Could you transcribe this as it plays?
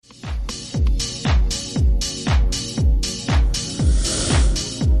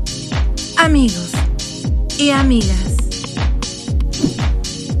Amigos y amigas,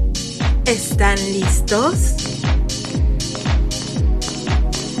 ¿están listos?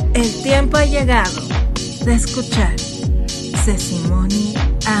 El tiempo ha llegado de escuchar Cesimoni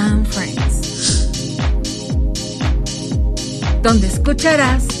and Friends, donde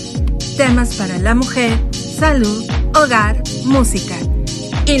escucharás temas para la mujer, salud, hogar, música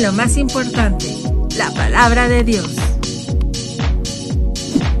y lo más importante, la palabra de Dios.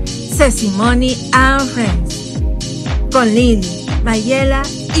 Cesimoni and Friends con Lili, Mayela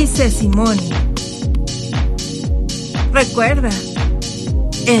y Cesimoni. Recuerda,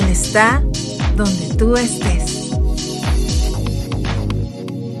 Él está donde tú estés.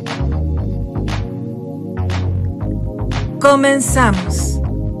 Comenzamos.